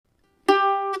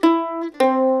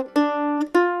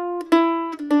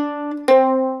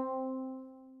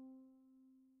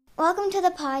Welcome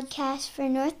to the podcast for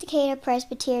North Decatur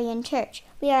Presbyterian Church.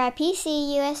 We are a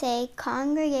PCUSA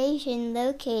congregation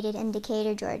located in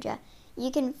Decatur, Georgia. You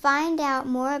can find out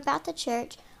more about the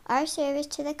church, our service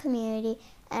to the community,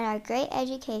 and our great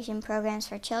education programs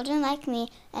for children like me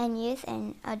and youth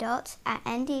and adults at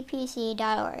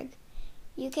ndpc.org.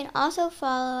 You can also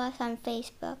follow us on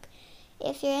Facebook.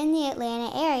 If you're in the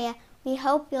Atlanta area, we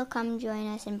hope you'll come join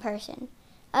us in person.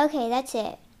 Okay, that's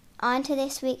it. On to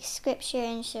this week's scripture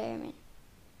and sermon.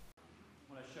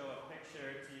 I want to show a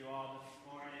picture to you all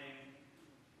this morning.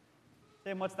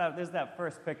 Tim, what's that? There's that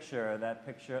first picture,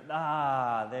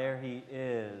 there he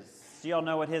is. Do y'all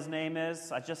know what his name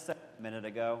is? I just said it a minute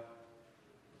ago.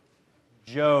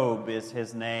 Job is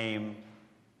his name.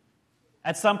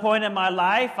 At some point in my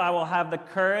life, I will have the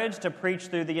courage to preach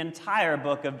through the entire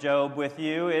book of Job with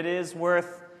you. It is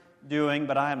worth doing,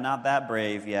 but I am not that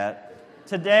brave yet.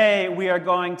 Today, we're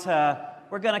going to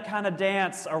kind of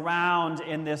dance around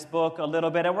in this book a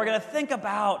little bit, and we're going to think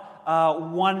about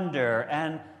wonder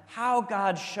and how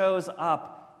God shows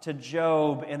up to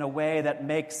Job in a way that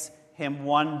makes him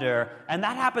wonder. And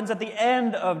that happens at the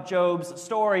end of Job's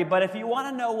story, but if you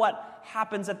want to know what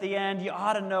happens at the end, you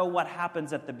ought to know what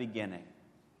happens at the beginning.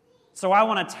 So I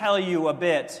want to tell you a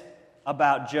bit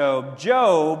about Job.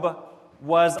 Job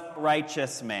was a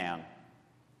righteous man.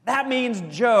 That means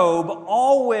Job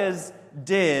always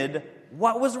did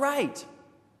what was right.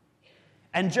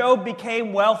 And Job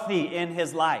became wealthy in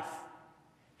his life.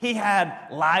 He had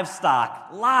livestock,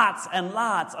 lots and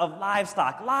lots of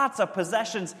livestock, lots of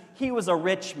possessions. He was a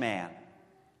rich man.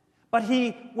 But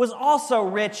he was also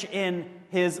rich in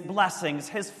his blessings.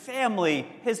 His family,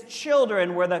 his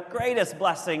children were the greatest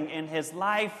blessing in his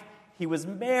life. He was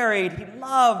married. He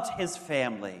loved his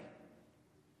family.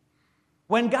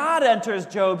 When God enters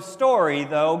Job's story,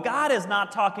 though, God is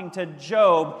not talking to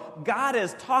Job. God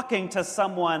is talking to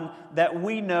someone that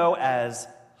we know as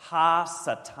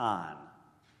Ha-Satan.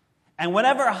 And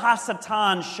whenever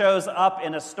Ha-Satan shows up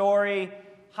in a story,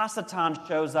 Ha-Satan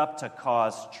shows up to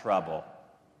cause trouble.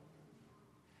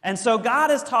 And so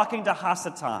God is talking to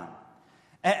Ha-Satan.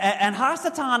 And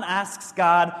Ha-Satan asks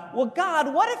God, well,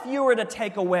 God, what if you were to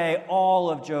take away all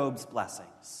of Job's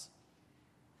blessings?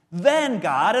 Then,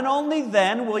 God, and only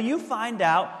then, will you find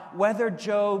out whether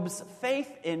Job's faith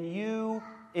in you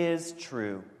is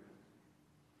true.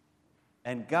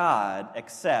 And God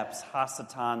accepts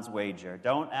Ha-Satan's wager.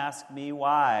 Don't ask me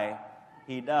why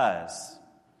he does.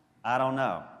 I don't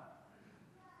know.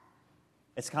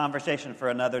 It's conversation for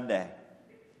another day.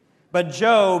 But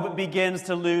Job begins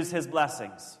to lose his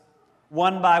blessings.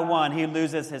 One by one, he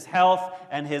loses his health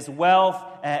and his wealth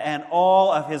and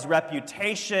all of his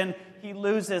reputation. He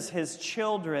loses his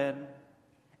children.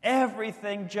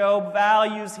 Everything Job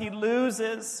values, he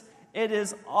loses. It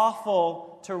is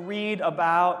awful to read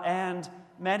about, and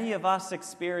many of us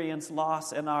experience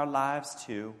loss in our lives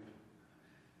too.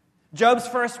 Job's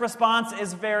first response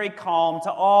is very calm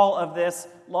to all of this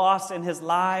loss in his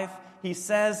life. He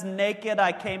says, "Naked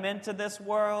I came into this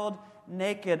world,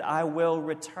 naked I will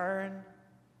return.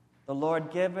 The Lord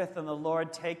giveth and the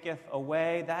Lord taketh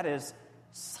away." That is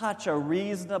such a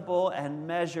reasonable and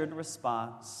measured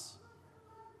response.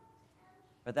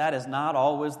 But that is not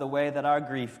always the way that our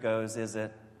grief goes, is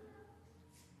it?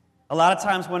 A lot of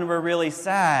times when we're really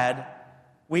sad,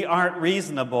 we aren't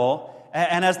reasonable.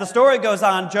 And as the story goes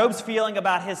on, Job's feeling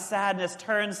about his sadness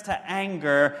turns to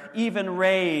anger, even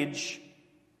rage.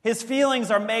 His feelings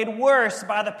are made worse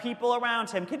by the people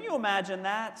around him. Can you imagine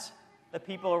that? The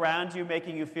people around you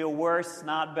making you feel worse,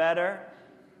 not better?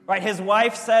 Right? His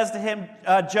wife says to him,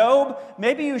 Job,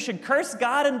 maybe you should curse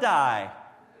God and die.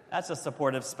 That's a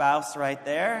supportive spouse right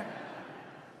there.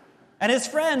 And his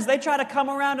friends, they try to come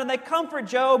around and they comfort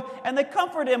Job, and they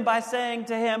comfort him by saying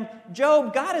to him,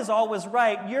 Job, God is always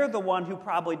right. You're the one who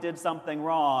probably did something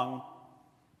wrong.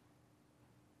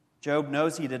 Job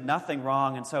knows he did nothing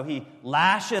wrong, and so he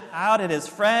lashes out at his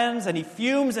friends, and he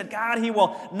fumes at God. He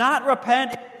will not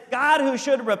repent. It is God who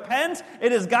should repent.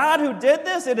 It is God who did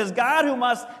this. It is God who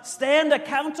must stand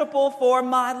accountable for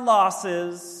my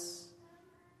losses.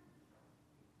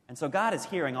 And so God is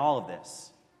hearing all of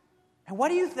this. And what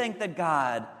do you think that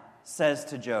God says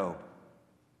to Job?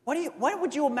 What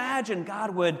would you imagine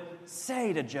God would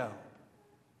say to Job?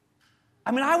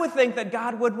 I mean, I would think that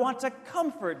God would want to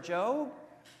comfort Job.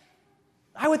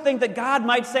 I would think that God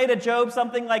might say to Job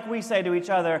something like we say to each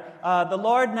other, the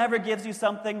Lord never gives you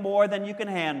something more than you can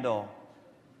handle.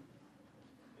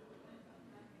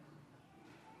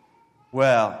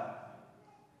 Well,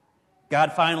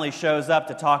 God finally shows up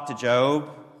to talk to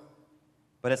Job.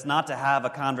 But it's not to have a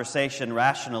conversation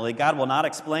rationally. God will not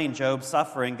explain Job's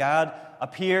suffering. God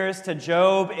appears to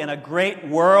Job in a great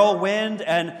whirlwind,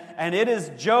 and it is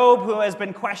Job who has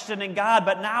been questioning God,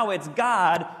 but now it's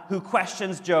God who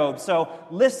questions Job. So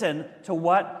listen to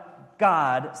what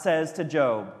God says to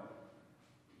Job.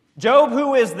 Job,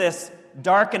 who is this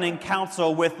darkening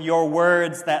counsel with your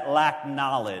words that lack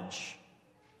knowledge?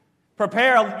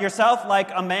 Prepare yourself like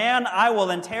a man. I will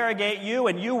interrogate you,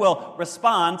 and you will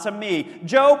respond to me.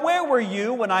 Job, where were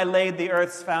you when I laid the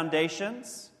earth's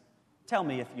foundations? Tell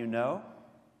me if you know.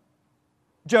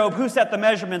 Job, who set the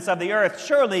measurements of the earth?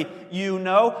 Surely you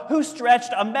know. Who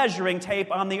stretched a measuring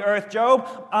tape on the earth, Job?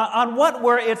 On what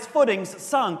were its footings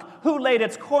sunk? Who laid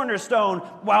its cornerstone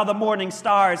while the morning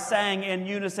stars sang in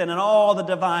unison and all the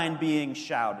divine beings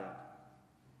shouted?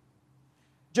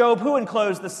 Job, who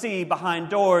enclosed the sea behind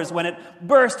doors when it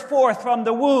burst forth from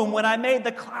the womb, when I made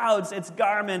the clouds its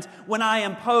garment, when I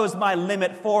imposed my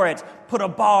limit for it, put a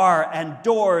bar and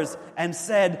doors, and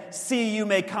said, see, you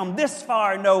may come this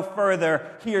far, no further,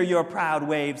 here your proud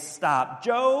waves stop.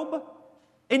 Job,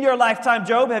 in your lifetime,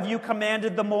 Job, have you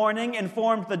commanded the morning,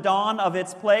 informed the dawn of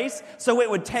its place, so it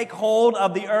would take hold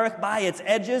of the earth by its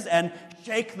edges and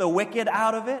shake the wicked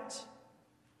out of it?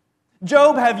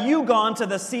 Job, have you gone to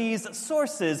the sea's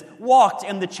sources, walked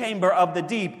in the chamber of the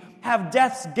deep? Have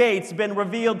death's gates been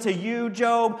revealed to you,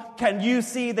 Job? Can you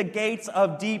see the gates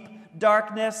of deep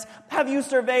darkness? Have you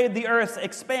surveyed the earth's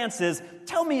expanses?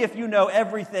 Tell me if you know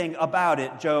everything about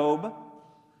it, Job.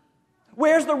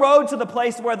 Where's the road to the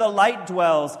place where the light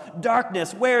dwells?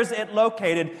 Darkness, where's it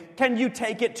located? Can you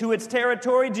take it to its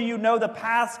territory? Do you know the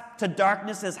paths to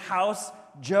darkness's house,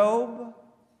 Job?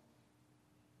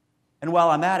 And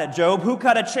while I'm at it, Job, who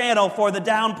cut a channel for the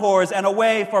downpours and a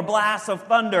way for blasts of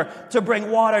thunder to bring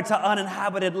water to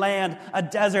uninhabited land, a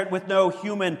desert with no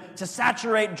human, to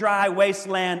saturate dry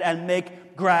wasteland and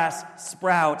make grass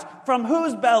sprout? From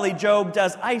whose belly, Job,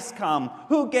 does ice come?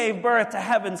 Who gave birth to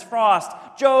heaven's frost?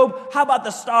 Job, how about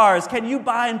the stars? Can you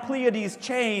bind Pleiades'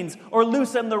 chains or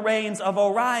loosen the reins of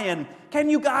Orion? Can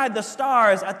you guide the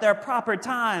stars at their proper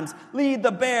times? Lead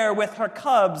the bear with her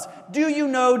cubs? Do you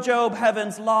know, Job,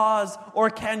 heaven's laws, or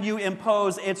can you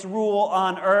impose its rule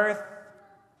on earth?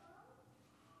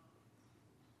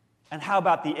 And how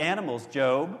about the animals,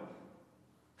 Job?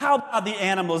 How about the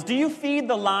animals? Do you feed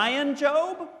the lion,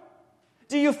 Job?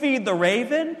 Do you feed the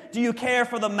raven? Do you care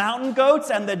for the mountain goats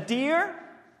and the deer?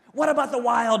 What about the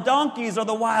wild donkeys or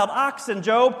the wild oxen,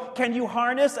 Job? Can you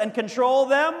harness and control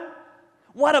them?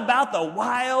 What about the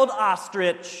wild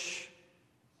ostrich?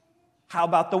 How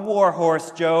about the war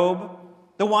horse, Job?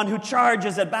 The one who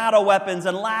charges at battle weapons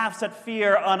and laughs at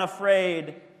fear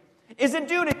unafraid. Is it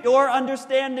due to your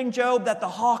understanding, Job, that the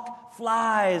hawk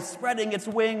flies, spreading its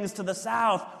wings to the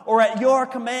south? Or at your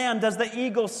command does the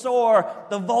eagle soar,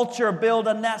 the vulture build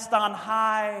a nest on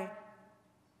high?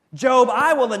 Job,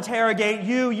 I will interrogate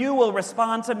you, you will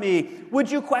respond to me.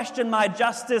 Would you question my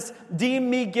justice, deem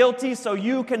me guilty so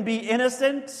you can be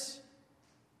innocent?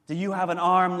 Do you have an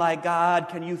arm like God?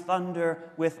 Can you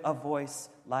thunder with a voice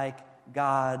like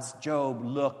God's? Job,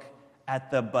 look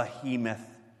at the behemoth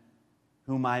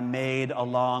whom I made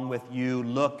along with you.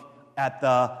 Look at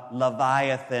the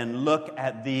Leviathan. Look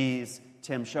at these.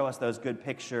 Tim, show us those good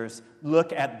pictures.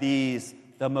 Look at these,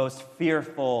 the most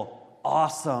fearful,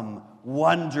 awesome,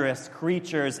 wondrous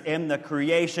creatures in the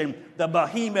creation, the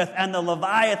behemoth and the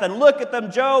Leviathan. Look at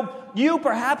them, Job. You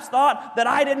perhaps thought that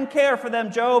I didn't care for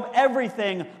them, Job.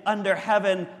 Everything under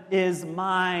heaven is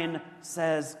mine,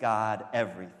 says God.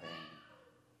 Everything.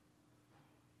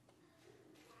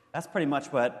 That's pretty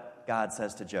much what God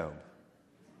says to Job.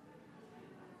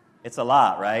 It's a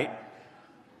lot, right?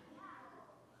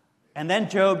 And then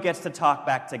Job gets to talk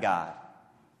back to God.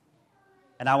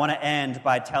 And I want to end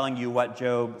by telling you what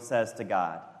Job says to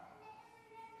God.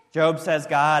 Job says,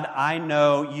 God, I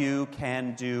know you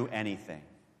can do anything.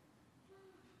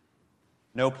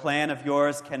 No plan of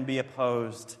yours can be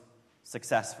opposed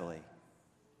successfully.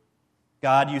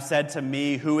 God, you said to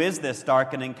me, who is this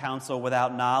darkening counsel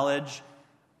without knowledge?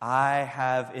 I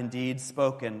have indeed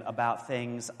spoken about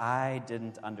things I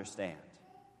didn't understand.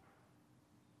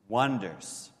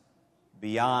 Wonders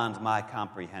beyond my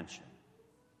comprehension.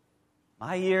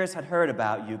 My ears had heard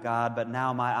about you, God, but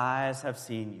now my eyes have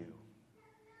seen you.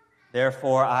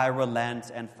 Therefore I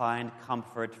relent and find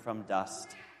comfort from dust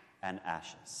and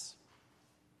ashes.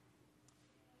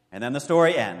 And then the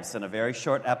story ends in a very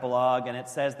short epilogue, and it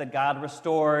says that God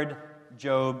restored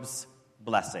Job's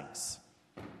blessings.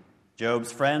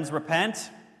 Job's friends repent.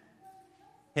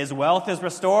 His wealth is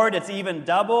restored. It's even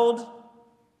doubled.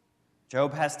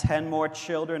 Job has 10 more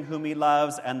children whom he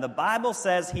loves, and the Bible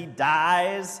says he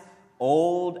dies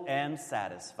old and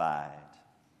satisfied.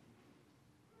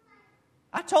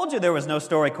 I told you there was no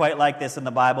story quite like this in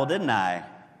the Bible, didn't I?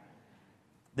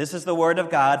 This is the word of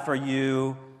God for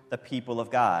you, the people of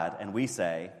God, and we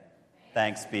say,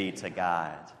 thanks be to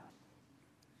God.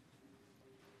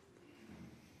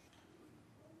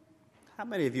 How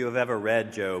many of you have ever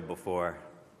read Job before?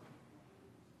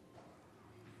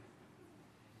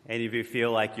 Any of you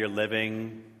feel like you're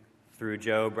living through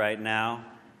Job right now?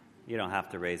 You don't have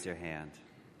to raise your hand.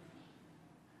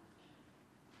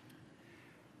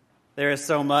 There is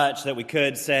so much that we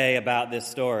could say about this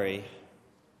story.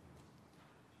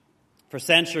 For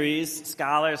centuries,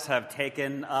 scholars have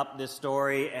taken up this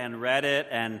story and read it,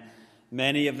 and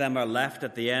many of them are left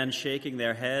at the end shaking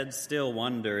their heads, still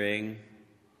wondering.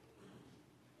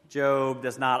 Job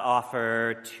does not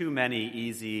offer too many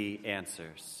easy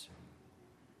answers.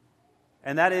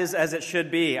 And that is as it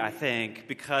should be, I think,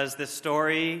 because this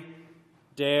story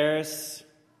dares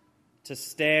to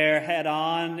stare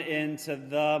head-on into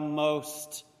the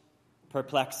most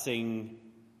perplexing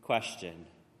question.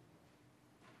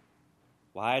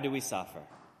 Why do we suffer?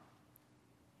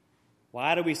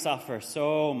 Why do we suffer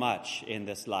so much in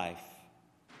this life?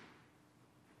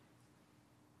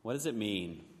 What does it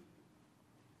mean?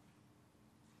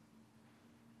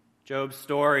 Job's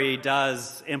story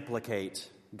does implicate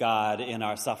God in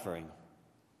our suffering.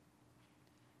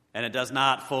 And it does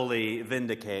not fully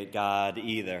vindicate God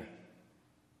either.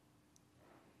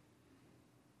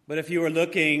 But if you were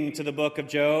looking to the book of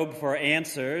Job for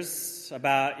answers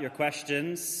about your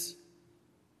questions,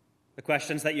 the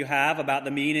questions that you have about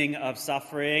the meaning of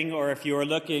suffering, or if you are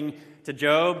looking to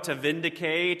Job to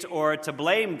vindicate or to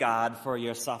blame God for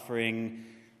your suffering,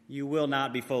 you will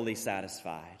not be fully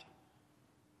satisfied.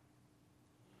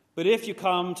 But if you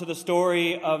come to the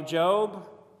story of Job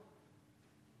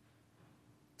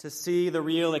to see the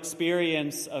real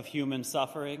experience of human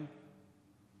suffering,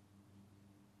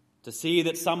 to see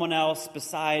that someone else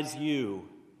besides you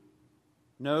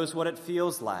knows what it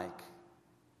feels like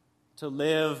to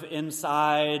live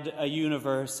inside a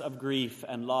universe of grief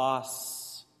and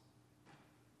loss.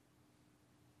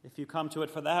 If you come to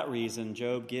it for that reason,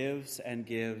 Job gives and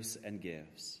gives and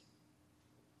gives.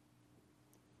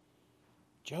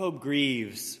 Job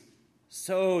grieves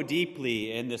so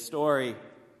deeply in this story.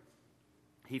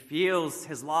 He feels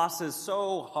his losses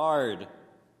so hard.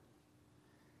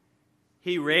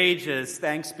 He rages,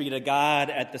 thanks be to God,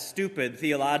 at the stupid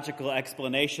theological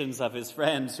explanations of his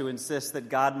friends who insist that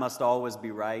God must always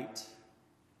be right.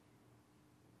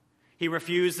 He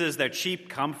refuses their cheap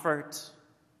comfort.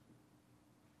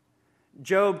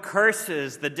 Job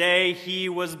curses the day he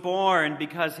was born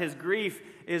because his grief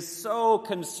is so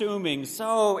consuming,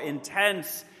 so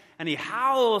intense, and he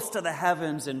howls to the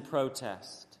heavens in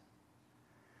protest.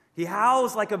 He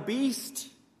howls like a beast,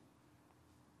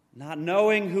 not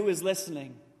knowing who is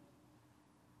listening.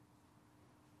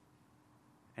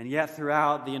 And yet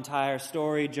throughout the entire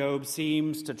story, Job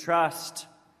seems to trust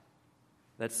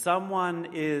that someone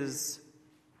is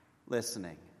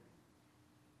listening.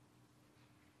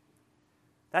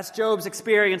 That's Job's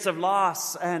experience of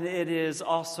loss, and it is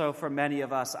also for many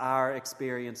of us our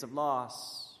experience of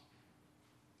loss.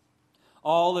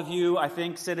 All of you, I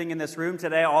think, sitting in this room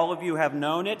today, all of you have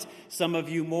known it. Some of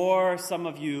you more, some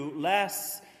of you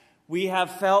less. We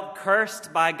have felt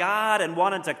cursed by God and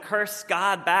wanted to curse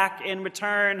God back in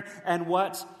return. And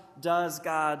what does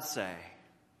God say?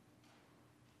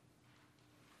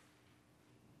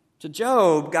 To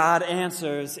Job, God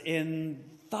answers in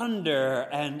thunder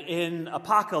and in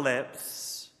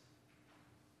apocalypse.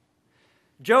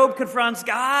 Job confronts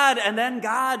God, and then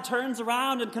God turns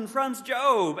around and confronts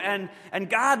Job. And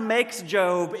God makes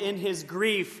Job, in his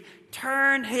grief,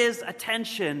 turn his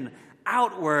attention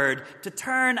outward, to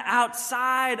turn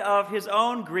outside of his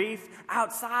own grief,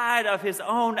 outside of his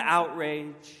own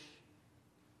outrage.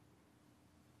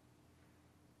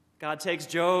 God takes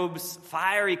Job's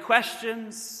fiery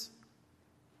questions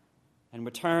and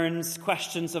returns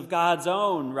questions of God's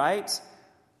own, right?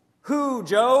 Who,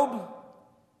 Job?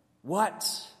 What?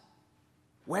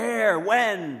 Where?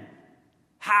 When?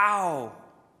 How?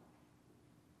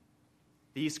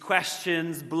 These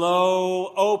questions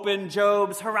blow open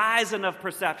Job's horizon of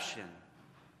perception.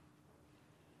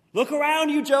 Look around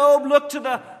you, Job. Look to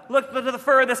the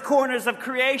furthest corners of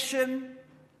creation.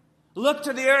 Look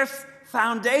to the earth's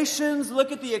foundations.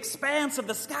 Look at the expanse of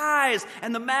the skies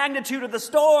and the magnitude of the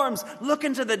storms. Look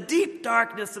into the deep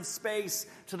darkness of space,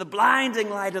 to the blinding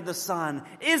light of the sun.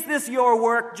 Is this your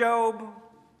work, Job?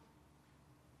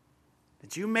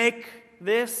 Did you make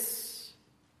this?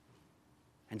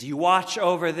 And do you watch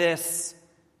over this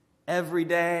every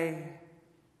day?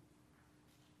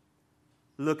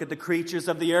 Look at the creatures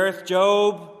of the earth,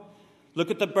 Job. Look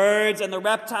at the birds and the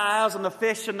reptiles and the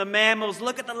fish and the mammals.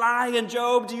 Look at the lion,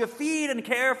 Job. Do you feed and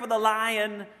care for the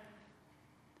lion?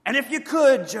 And if you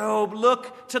could, Job,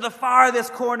 look to the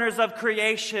farthest corners of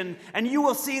creation, and you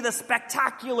will see the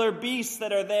spectacular beasts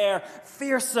that are there.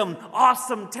 Fearsome,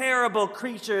 awesome, terrible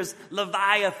creatures.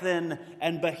 Leviathan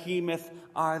and Behemoth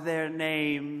are their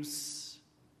names.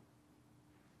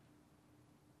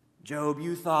 Job,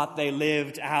 you thought they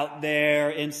lived out there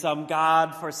in some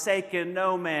God-forsaken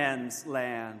no man's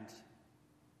land.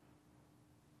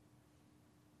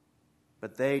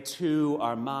 But they too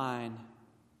are mine.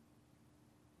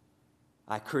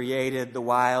 I created the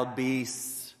wild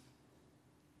beasts,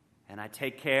 and I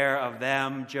take care of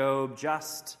them, Job,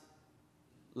 just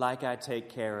like I take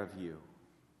care of you.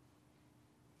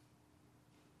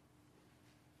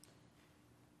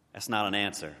 That's not an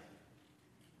answer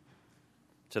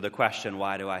to the question,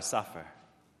 why do I suffer?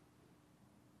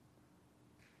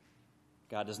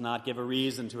 God does not give a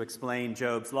reason to explain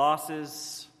Job's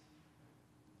losses.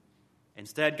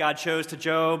 Instead, God shows to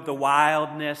Job the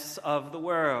wildness of the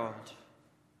world.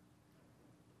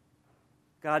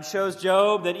 God shows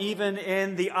Job that even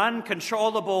in the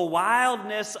uncontrollable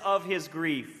wildness of his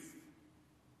grief,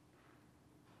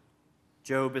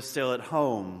 Job is still at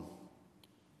home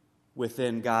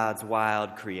within God's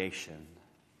wild creation.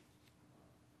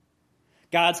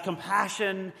 God's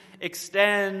compassion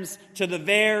extends to the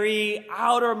very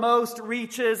outermost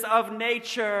reaches of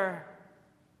nature.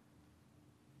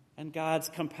 And God's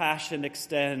compassion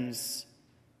extends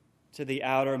to the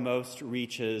outermost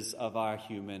reaches of our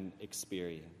human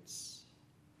experience.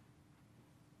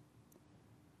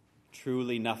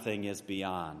 Truly nothing is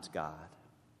beyond God.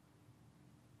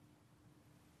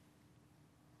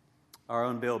 Our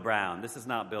own Bill Brown. This is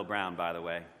not Bill Brown, by the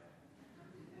way.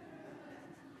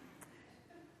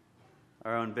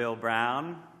 Our own Bill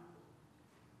Brown,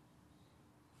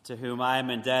 to whom I am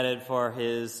indebted for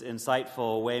his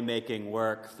insightful way-making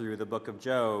work through the book of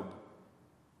Job,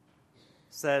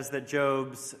 says that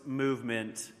Job's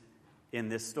movement in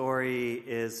this story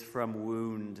is from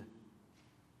wound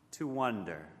to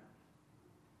wonder.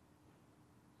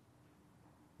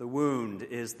 The wound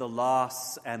is the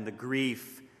loss and the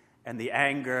grief and the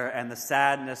anger and the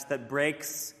sadness that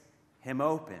breaks him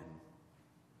open.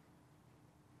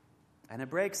 And it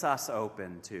breaks us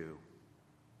open too.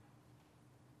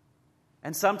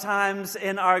 And sometimes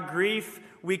in our grief,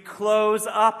 we close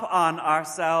up on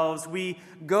ourselves. We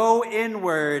go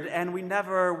inward and we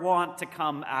never want to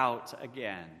come out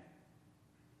again.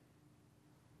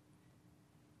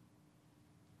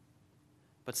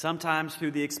 But sometimes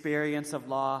through the experience of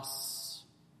loss,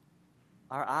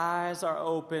 our eyes are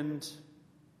opened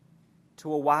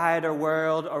to a wider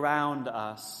world around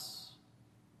us,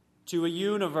 to a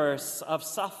universe of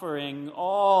suffering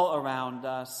all around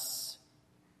us.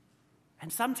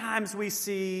 And sometimes we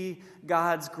see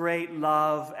God's great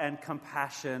love and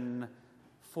compassion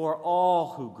for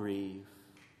all who grieve.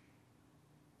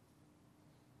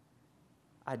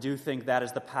 I do think that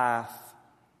is the path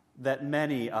that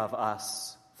many of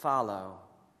us follow.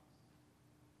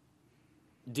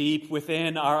 Deep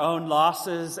within our own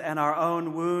losses and our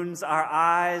own wounds, our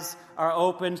eyes are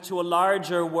opened to a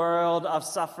larger world of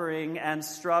suffering and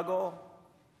struggle.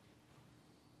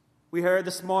 We heard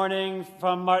this morning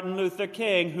from Martin Luther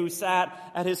King, who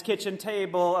sat at his kitchen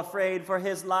table afraid for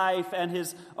his life and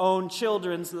his own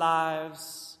children's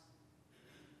lives.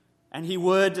 And he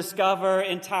would discover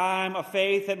in time a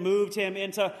faith that moved him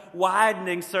into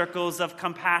widening circles of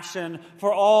compassion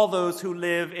for all those who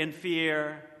live in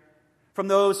fear. From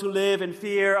those who live in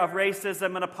fear of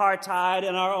racism and apartheid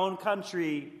in our own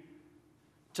country,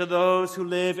 to those who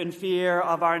live in fear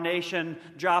of our nation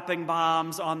dropping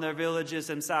bombs on their villages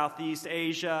in Southeast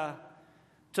Asia,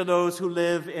 to those who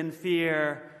live in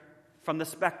fear from the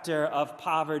specter of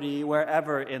poverty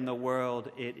wherever in the world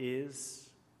it is.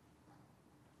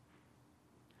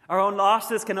 Our own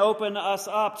losses can open us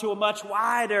up to a much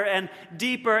wider and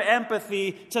deeper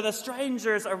empathy to the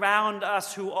strangers around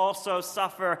us who also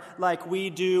suffer like we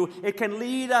do. It can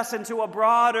lead us into a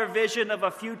broader vision of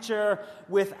a future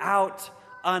without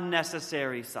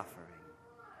unnecessary suffering.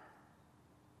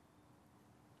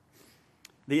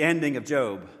 The ending of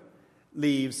Job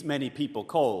leaves many people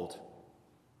cold.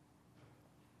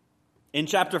 In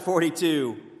chapter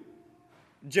 42,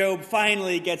 Job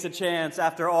finally gets a chance,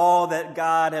 after all that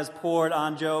God has poured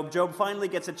on Job, Job finally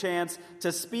gets a chance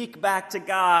to speak back to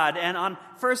God. And on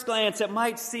first glance, it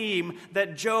might seem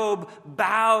that Job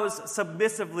bows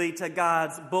submissively to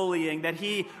God's bullying, that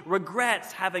he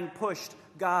regrets having pushed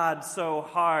God so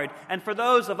hard. And for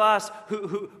those of us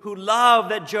who love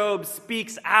that Job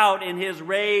speaks out in his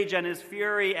rage and his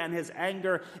fury and his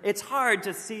anger, it's hard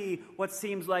to see what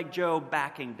seems like Job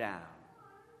backing down.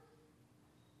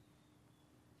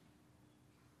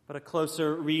 But a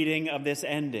closer reading of this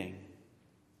ending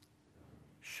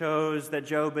shows that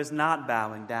Job is not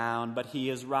bowing down, but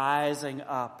he is rising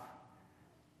up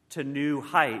to new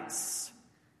heights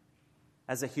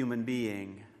as a human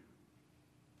being.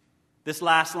 This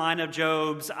last line of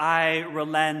Job's, I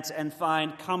relent and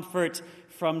find comfort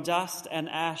from dust and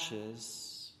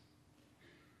ashes.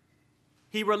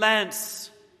 He relents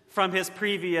from his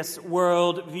previous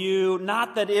world view,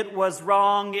 not that it was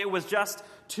wrong, it was just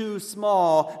too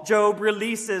small. Job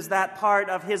releases that part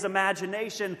of his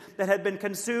imagination that had been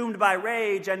consumed by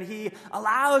rage, and he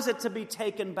allows it to be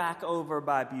taken back over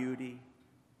by beauty.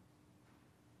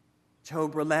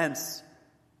 Job relents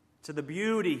to the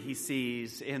beauty he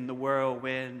sees in the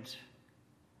whirlwind.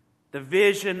 The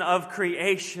vision of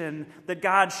creation that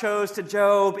God shows to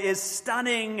Job is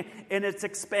stunning in its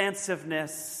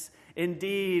expansiveness.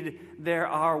 Indeed, there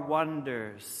are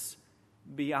wonders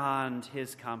beyond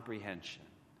his comprehension.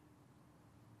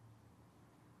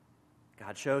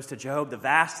 God shows to Job the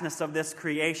vastness of this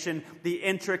creation, the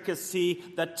intricacy,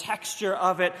 the texture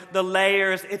of it, the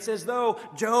layers. It's as though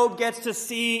Job gets to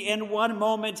see in one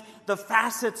moment the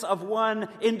facets of one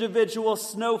individual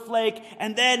snowflake,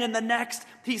 and then in the next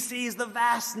he sees the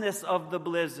vastness of the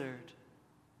blizzard.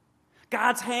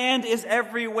 God's hand is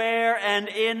everywhere and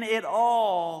in it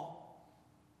all.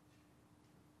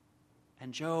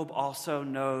 And Job also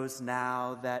knows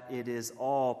now that it is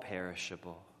all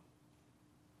perishable.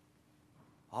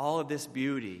 All of this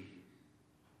beauty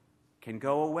can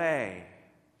go away,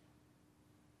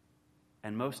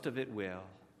 and most of it will.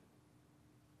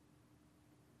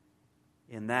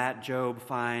 In that, Job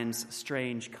finds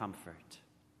strange comfort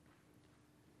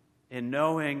in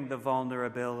knowing the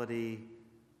vulnerability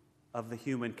of the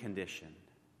human condition.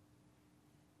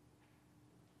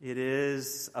 It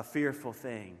is a fearful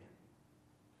thing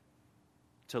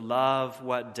to love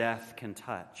what death can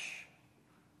touch.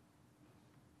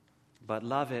 But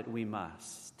love it we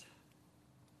must.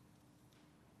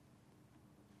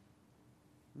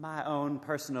 My own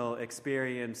personal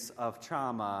experience of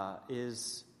trauma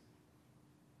is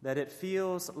that it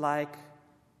feels like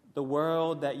the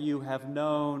world that you have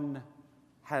known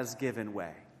has given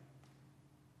way.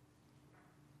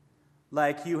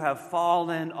 Like you have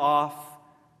fallen off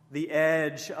the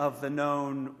edge of the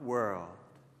known world,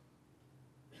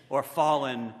 or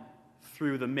fallen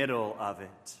through the middle of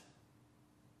it.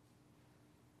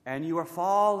 And you are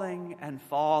falling and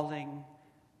falling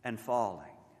and falling.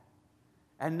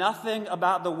 And nothing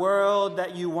about the world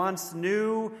that you once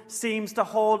knew seems to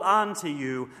hold on to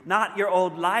you. Not your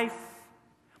old life,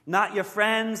 not your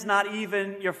friends, not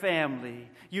even your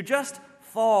family. You just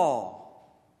fall.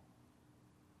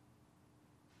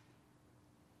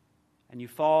 And you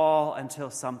fall until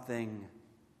something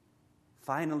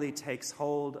finally takes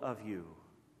hold of you.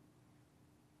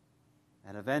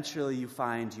 And eventually you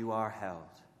find you are held.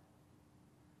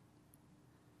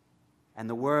 And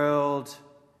the world,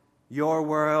 your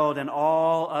world, and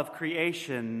all of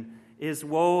creation is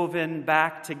woven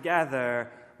back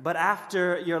together. But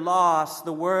after your loss,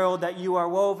 the world that you are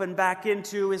woven back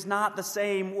into is not the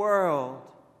same world.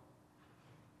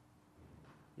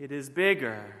 It is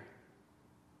bigger.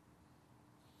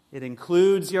 It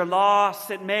includes your loss.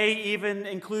 It may even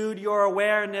include your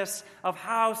awareness of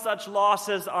how such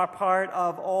losses are part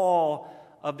of all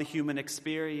of the human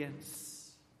experience.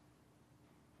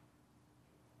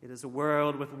 It is a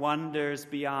world with wonders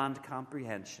beyond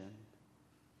comprehension.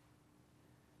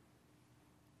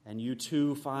 And you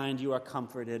too find you are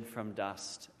comforted from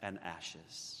dust and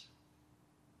ashes.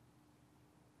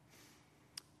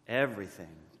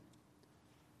 Everything,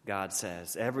 God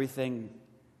says, everything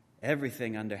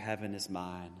under heaven is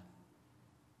mine.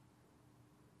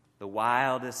 The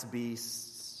wildest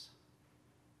beasts,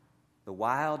 the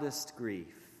wildest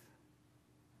grief,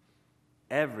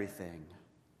 everything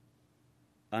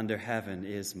under heaven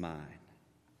is mine.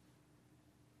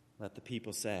 Let the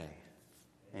people say,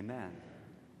 Amen.